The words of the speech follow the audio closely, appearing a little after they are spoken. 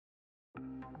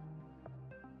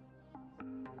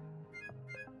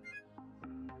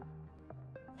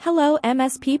Hello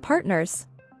MSP partners!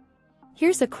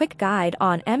 Here's a quick guide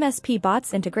on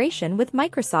MSPbots integration with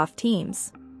Microsoft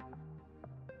Teams.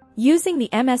 Using the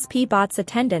MSPbots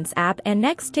Attendance app and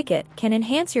Next Ticket can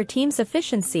enhance your team's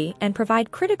efficiency and provide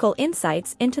critical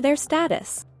insights into their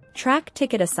status. Track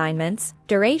ticket assignments,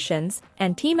 durations,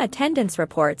 and team attendance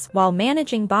reports while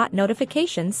managing bot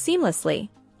notifications seamlessly,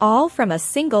 all from a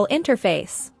single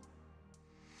interface.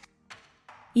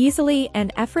 Easily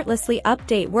and effortlessly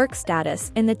update work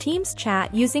status in the Teams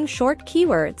chat using short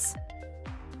keywords.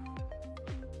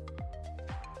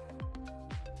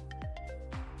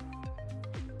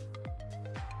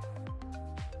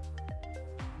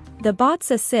 The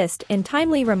bots assist in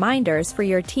timely reminders for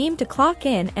your team to clock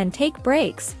in and take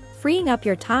breaks, freeing up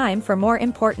your time for more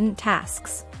important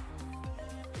tasks.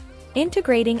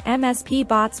 Integrating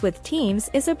MSPbots with Teams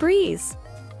is a breeze.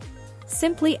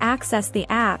 Simply access the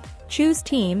app, choose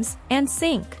Teams, and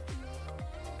sync.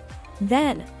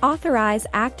 Then, authorize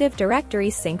Active Directory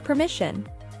sync permission.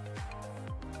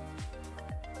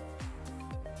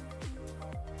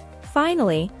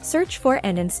 Finally, search for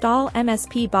and install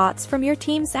MSPbots from your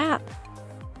Teams app.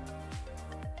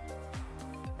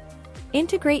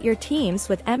 Integrate your teams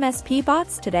with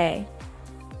MSPbots today,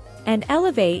 and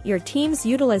elevate your team's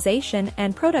utilization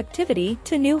and productivity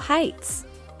to new heights.